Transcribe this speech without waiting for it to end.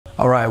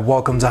All right,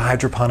 welcome to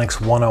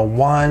Hydroponics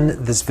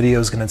 101. This video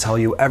is going to tell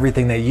you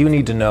everything that you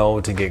need to know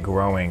to get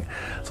growing.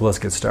 So let's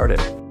get started.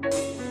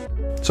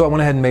 So I went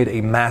ahead and made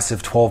a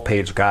massive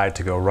 12-page guide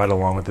to go right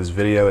along with this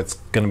video. It's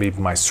going to be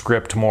my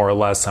script more or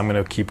less. I'm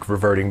going to keep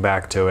reverting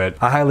back to it.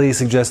 I highly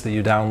suggest that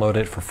you download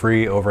it for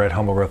free over at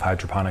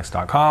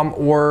homogrowthhydroponics.com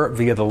or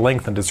via the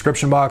link in the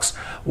description box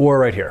or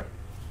right here.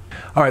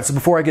 All right, so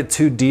before I get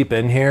too deep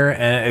in here,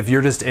 and if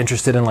you're just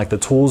interested in like the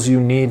tools you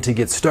need to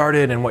get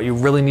started and what you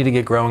really need to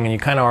get growing, and you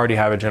kind of already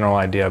have a general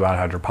idea about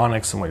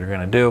hydroponics and what you're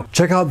gonna do,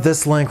 check out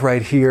this link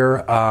right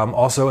here.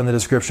 Also in the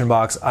description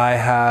box, I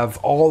have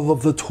all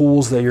of the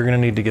tools that you're gonna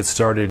need to get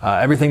started.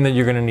 Everything that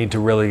you're gonna need to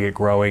really get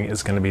growing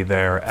is gonna be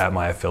there at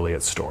my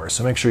affiliate store.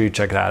 So make sure you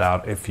check that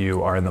out if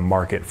you are in the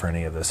market for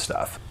any of this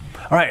stuff.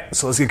 All right,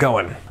 so let's get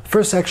going.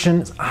 First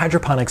section,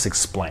 Hydroponics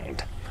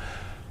Explained.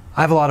 I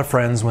have a lot of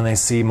friends, when they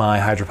see my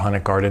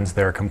hydroponic gardens,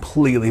 they're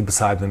completely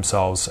beside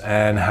themselves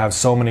and have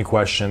so many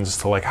questions as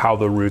to like how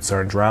the roots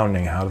aren't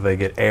drowning, how do they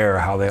get air,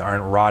 how they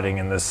aren't rotting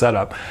in this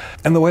setup.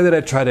 And the way that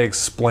I try to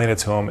explain it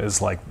to them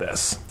is like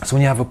this. So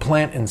when you have a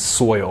plant in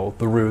soil,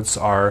 the roots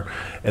are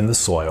in the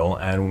soil,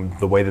 and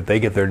the way that they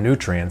get their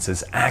nutrients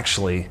is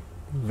actually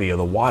via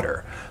the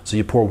water. So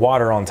you pour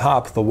water on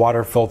top, the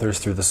water filters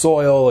through the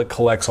soil, it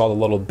collects all the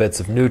little bits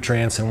of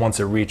nutrients, and once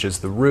it reaches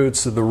the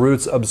roots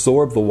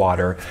absorb the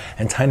water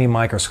and tiny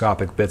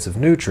microscopic bits of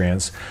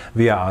nutrients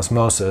via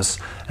osmosis,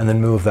 and then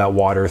move that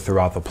water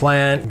throughout the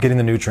plant, getting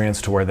the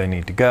nutrients to where they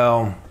need to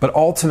go. But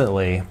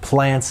ultimately,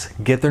 plants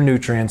get their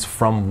nutrients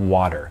from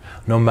water,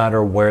 no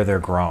matter where they're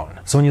grown.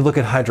 So when you look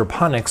at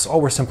hydroponics,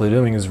 all we're simply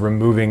doing is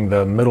removing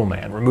the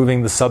middleman,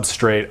 removing the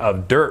substrate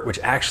of dirt, which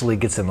actually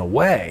gets in the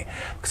way.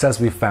 Because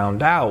as we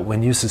found out,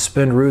 when you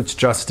suspend roots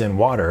just in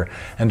water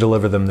and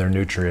deliver them their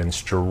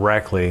nutrients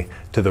directly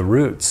to the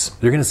roots,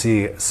 you're going to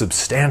see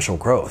substantial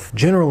growth.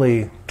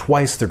 Generally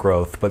twice the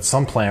growth, but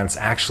some plants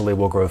actually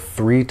will grow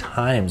 3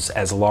 times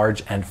as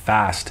large and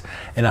fast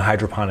in a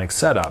hydroponic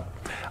setup.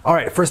 All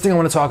right, first thing I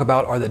want to talk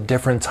about are the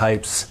different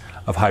types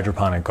of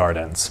hydroponic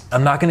gardens.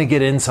 I'm not going to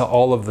get into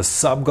all of the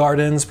sub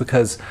gardens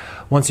because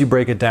once you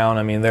break it down,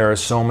 I mean, there are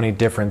so many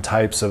different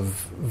types of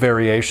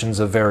variations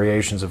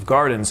of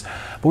gardens.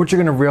 But what you're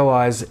going to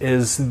realize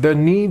is the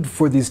need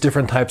for these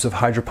different types of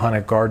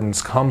hydroponic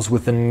gardens comes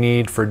with the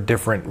need for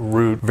different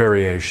root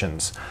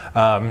variations.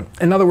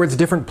 In other words,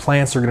 different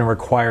plants are going to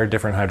require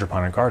different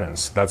hydroponic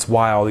gardens. That's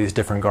why all these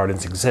different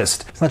gardens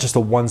exist. It's not just a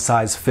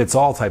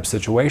one-size-fits-all type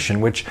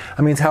situation, which,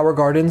 I mean, tower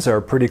gardens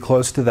are pretty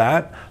close to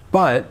that.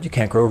 But you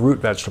can't grow root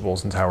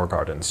vegetables in tower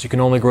gardens. You can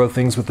only grow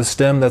things with a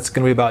stem that's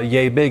going to be about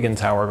yay big in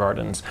tower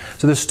gardens.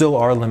 So there still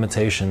are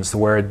limitations to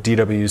where a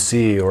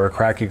DWC or a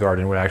Kratky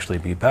garden would actually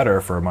be better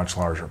for much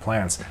larger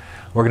plants.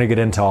 We're going to get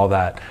into all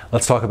that.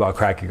 Let's talk about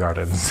Kratky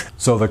gardens.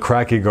 So the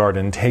Kratky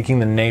garden, taking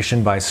the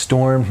nation by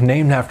storm,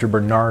 named after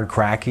Bernard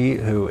Kratky,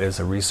 who is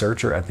a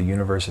researcher at the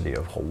University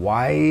of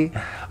Hawaii,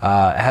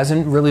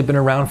 hasn't really been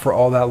around for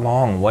all that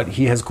long. What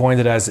he has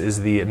coined it as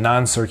is the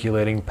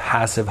non-circulating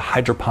passive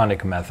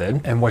hydroponic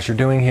method. And what you're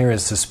doing here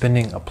is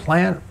suspending a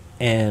plant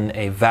in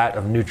a vat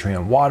of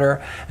nutrient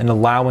water and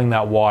allowing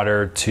that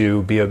water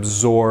to be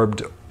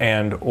absorbed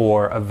and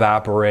or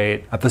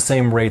evaporate at the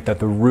same rate that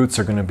the roots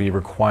are going to be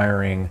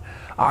requiring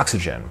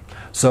oxygen.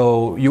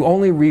 So you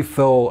only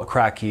refill a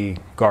Kratky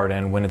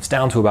garden when it's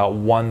down to about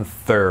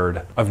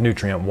 1/3 of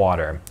nutrient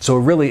water. So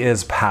it really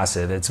is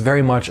passive. It's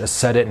very much a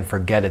set it and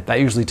forget it. That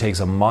usually takes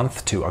a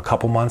month to a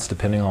couple months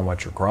depending on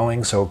what you're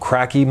growing. So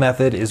Kratky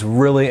method is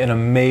really an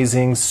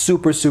amazing,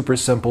 super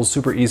simple,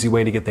 super easy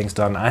way to get things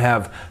done. I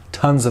have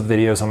tons of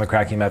videos on the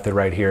Kratky method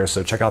right here,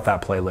 so check out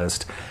that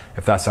playlist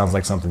if that sounds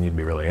like something you'd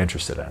be really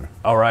interested in.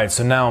 All right,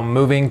 so now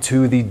moving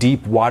to the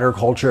deep water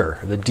culture,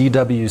 the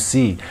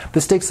DWC.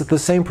 This takes the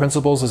same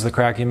principles as the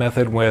Kratky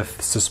method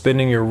with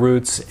suspending your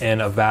roots in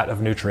a vat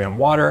of nutrient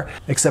water,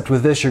 except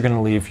with this you're going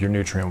to leave your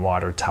nutrient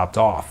water topped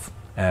off.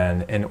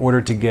 And in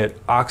order to get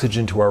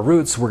oxygen to our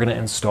roots, we're going to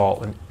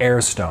install an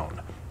air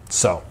stone.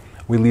 So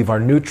we leave our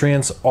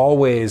nutrients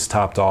always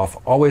topped off,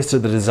 always to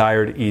the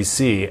desired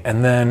EC,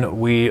 and then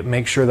we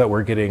make sure that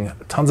we're getting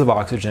tons of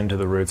oxygen to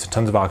the roots,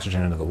 tons of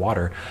oxygen into the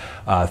water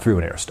through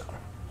an air stone.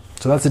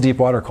 So that's the deep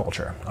water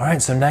culture. All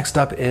right, so next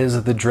up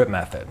is the drip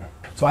method.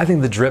 So I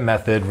think the drip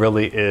method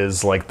really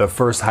is like the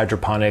first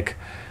hydroponic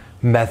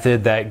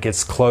method that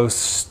gets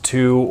close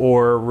to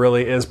or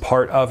really is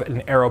part of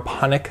an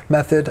aeroponic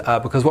method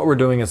because what we're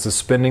doing is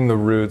suspending the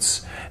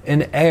roots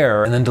in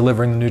air and then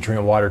delivering the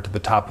nutrient water to the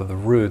top of the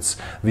roots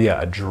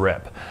via a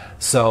drip.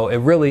 So it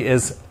really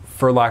is,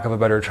 for lack of a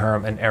better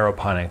term, an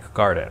aeroponic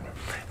garden.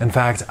 In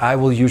fact, I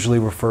will usually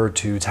refer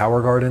to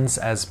tower gardens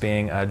as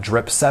being a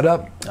drip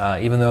setup,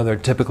 even though they're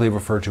typically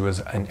referred to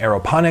as an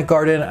aeroponic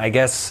garden. I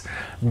guess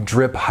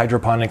drip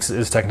hydroponics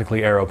is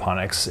technically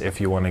aeroponics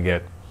if you want to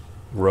get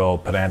real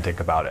pedantic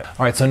about it.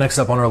 All right, so next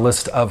up on our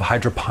list of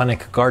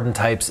hydroponic garden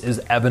types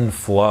is Ebb and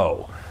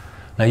Flow.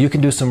 Now you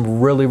can do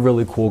some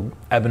really cool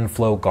ebb and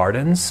flow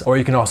gardens, or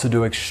you can also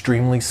do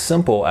extremely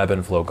simple ebb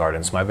and flow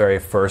gardens. My very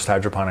first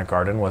hydroponic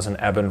garden was an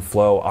ebb and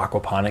flow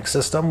aquaponic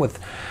system with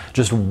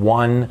just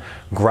one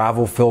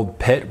gravel-filled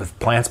pit with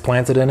plants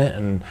planted in it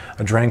and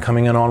a drain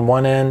coming in on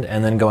one end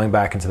and then going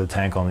back into the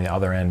tank on the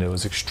other end. It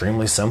was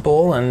extremely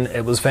simple and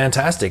it was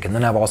fantastic. And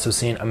then I've also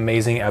seen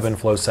amazing ebb and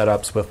flow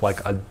setups with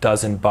like a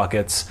dozen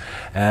buckets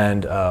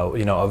and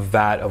a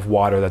vat of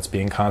water that's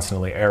being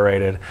constantly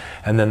aerated,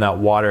 and then that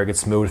water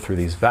gets moved through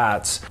these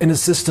vats in a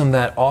system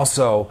that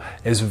also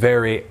is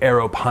very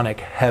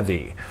aeroponic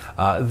heavy.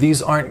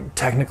 These aren't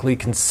technically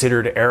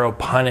considered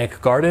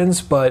aeroponic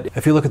gardens, but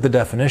if you look at the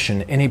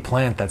definition, any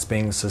plant that's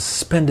being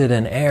suspended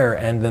in air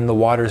and then the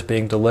water is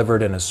being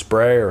delivered in a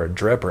spray or a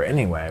drip or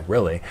anyway,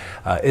 really,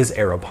 is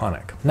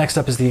aeroponic. Next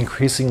up is the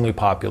increasingly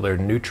popular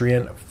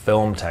nutrient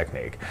film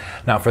technique.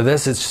 Now for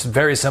this, it's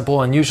very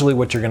simple, and usually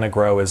what you're going to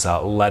grow is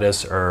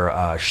lettuce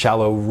or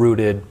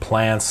shallow-rooted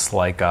plants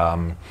like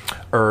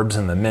herbs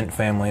in the mint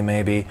family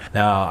maybe.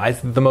 Now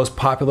the most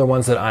popular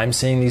ones that I'm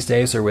seeing these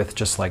days are with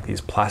just like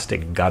these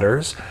plastic gutters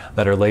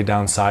that are laid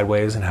down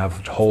sideways and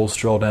have holes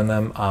drilled in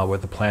them where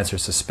the plants are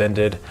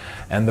suspended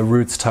and the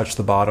roots touch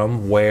the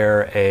bottom,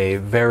 where a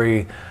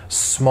very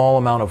small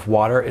amount of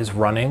water is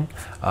running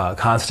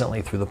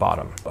constantly through the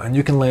bottom. And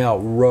you can lay out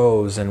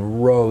rows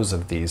and rows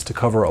of these to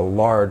cover a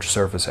large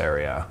surface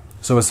area.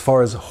 So as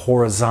far as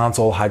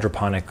horizontal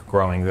hydroponic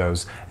growing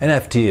goes,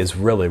 NFT is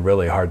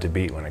really hard to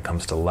beat when it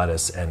comes to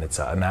lettuce and its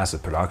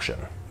massive production.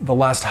 The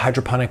last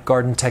hydroponic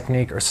garden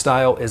technique or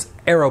style is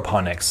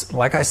aeroponics.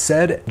 Like I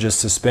said, just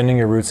suspending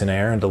your roots in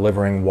air and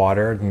delivering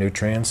water,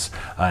 nutrients,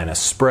 in a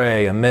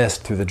spray, a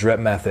mist through the drip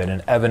method,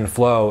 and ebb and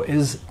flow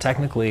is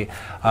technically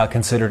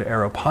considered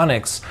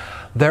aeroponics.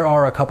 There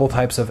are a couple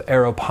types of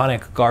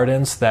aeroponic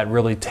gardens that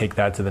really take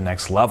that to the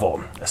next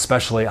level,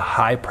 especially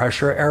high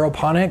pressure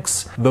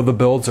aeroponics, though the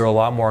builds are a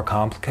lot more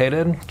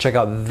complicated. Check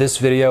out this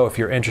video if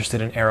you're interested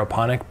in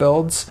aeroponic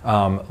builds.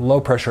 Low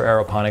pressure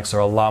aeroponics are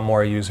a lot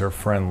more user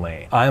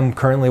friendly. I'm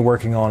currently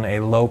working on a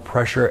low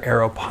pressure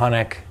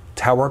aeroponic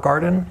tower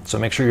garden, so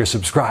make sure you're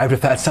subscribed if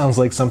that sounds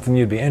like something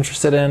you'd be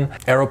interested in.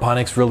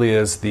 Aeroponics really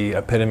is the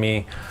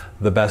epitome,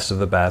 the best of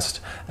the best,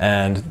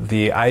 and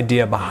the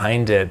idea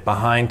behind it,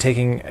 behind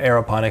taking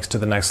aeroponics to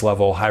the next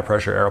level, high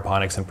pressure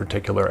aeroponics in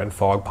particular and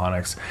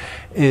fogponics,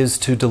 is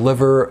to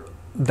deliver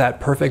that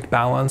perfect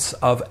balance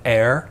of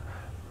air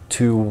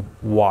to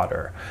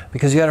water.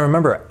 Because you got to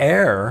remember,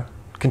 air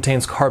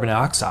contains carbon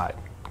dioxide.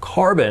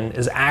 Carbon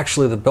is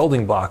actually the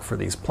building block for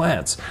these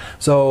plants.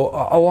 So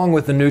along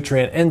with the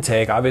nutrient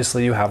intake,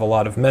 obviously you have a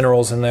lot of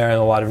minerals in there and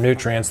a lot of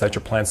nutrients that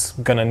your plant's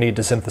gonna need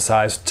to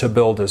synthesize to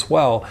build as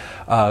well.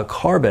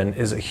 Carbon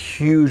is a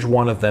huge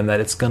one of them that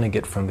it's gonna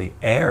get from the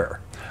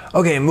air.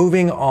 Okay,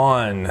 moving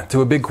on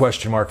to a big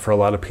question mark for a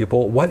lot of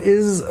people. What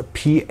is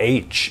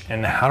pH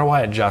and how do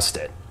I adjust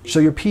it? So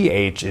your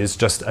pH is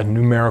just a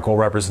numerical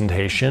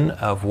representation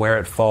of where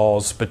it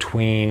falls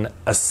between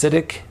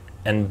acidic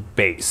and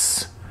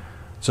base.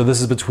 So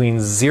this is between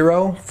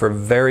 0 for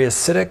very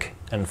acidic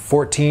and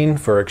 14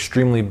 for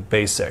extremely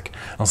basic.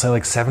 I'll say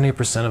like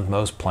 70% of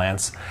most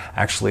plants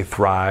actually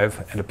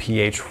thrive at a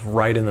pH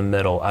right in the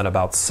middle at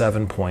about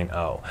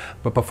 7.0.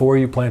 But before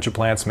you plant your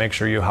plants, make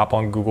sure you hop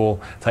on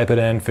Google, type it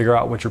in, figure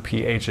out what your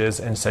pH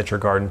is, and set your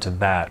garden to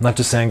that. I'm not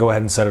just saying go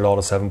ahead and set it all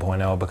to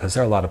 7.0, because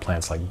there are a lot of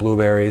plants like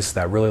blueberries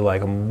that really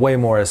like them way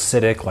more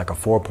acidic, like a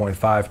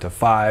 4.5 to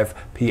 5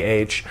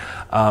 pH.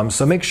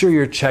 So make sure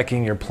you're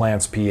checking your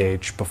plant's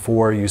pH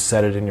before you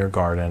set it in your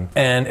garden.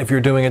 And if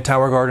you're doing a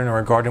tower garden or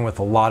a garden with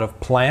a lot of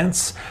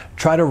plants,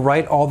 try to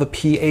write all the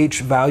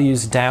pH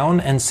values down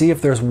and see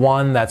if there's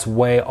one that's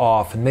way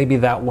off, and maybe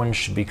that one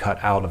should be cut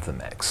out of the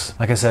mix.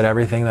 Like I said,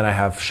 everything that I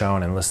have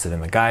shown and listed in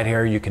the guide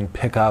here, you can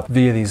pick up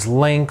via these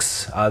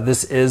links.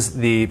 This is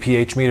the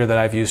pH meter that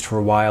I've used for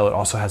a while. It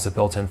also has a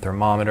built-in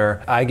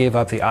thermometer. I gave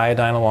up the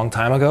iodine a long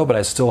time ago, but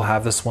I still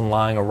have this one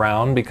lying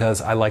around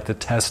because I like to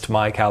test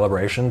my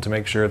calibration to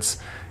make sure it's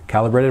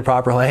calibrated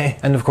properly.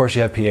 And of course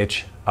you have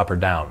pH up or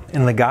down.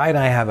 In the guide,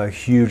 I have a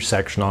huge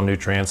section on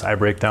nutrients. I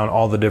break down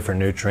all the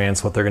different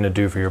nutrients, what they're gonna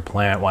do for your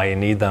plant, why you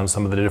need them,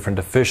 some of the different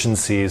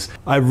deficiencies.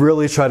 I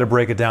really try to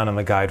break it down in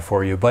the guide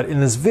for you, but in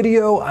this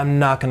video, I'm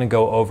not gonna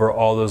go over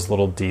all those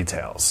little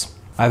details.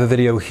 I have a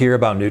video here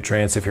about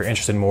nutrients if you're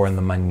interested more in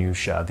the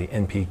minutia, the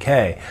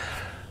NPK.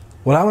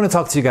 What I wanna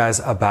talk to you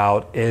guys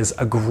about is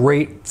a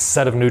great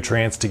set of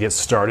nutrients to get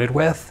started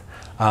with.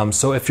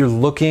 So if you're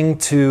looking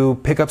to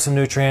pick up some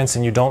nutrients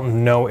and you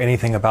don't know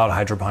anything about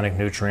hydroponic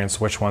nutrients,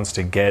 which ones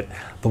to get,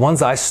 the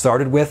ones I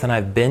started with and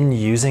I've been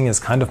using as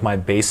kind of my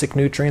basic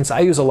nutrients.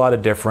 I use a lot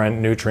of different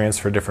nutrients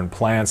for different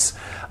plants,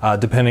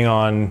 depending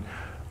on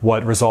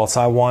what results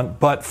I want.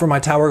 But for my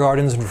tower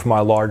gardens and for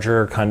my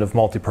larger kind of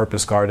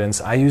multi-purpose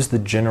gardens, I use the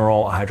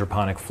general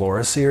hydroponic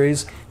flora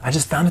series. I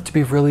just found it to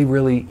be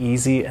really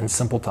easy and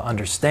simple to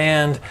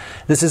understand.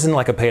 This isn't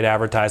like a paid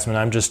advertisement.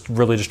 I'm just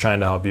really trying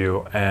to help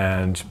you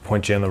and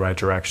point you in the right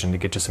direction to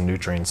get you some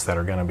nutrients that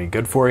are gonna be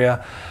good for you.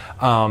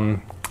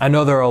 I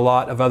know there are a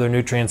lot of other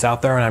nutrients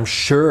out there, and I'm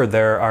sure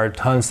there are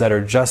tons that are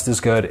just as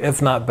good,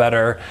 if not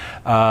better,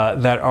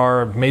 that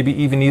are maybe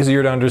even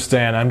easier to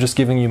understand. I'm just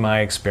giving you my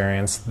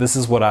experience. This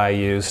is what I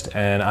used,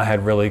 and I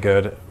had really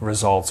good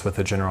results with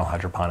the General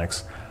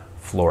Hydroponics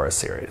Flora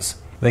series.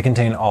 They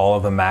contain all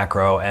of the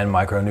macro and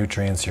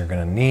micronutrients you're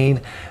going to need.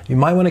 You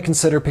might want to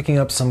consider picking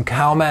up some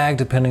cow mag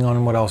depending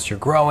on what else you're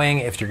growing.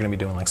 If you're going to be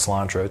doing like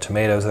cilantro,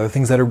 tomatoes, other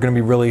things that are going to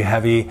be really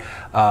heavy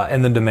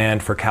in the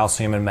demand for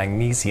calcium and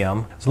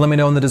magnesium. So let me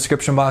know in the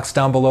description box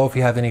down below if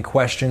you have any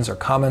questions or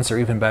comments, or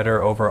even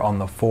better over on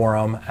the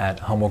forum at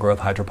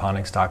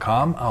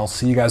humblegrowthhydroponics.com. I'll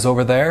see you guys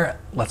over there.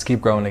 Let's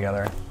keep growing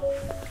together.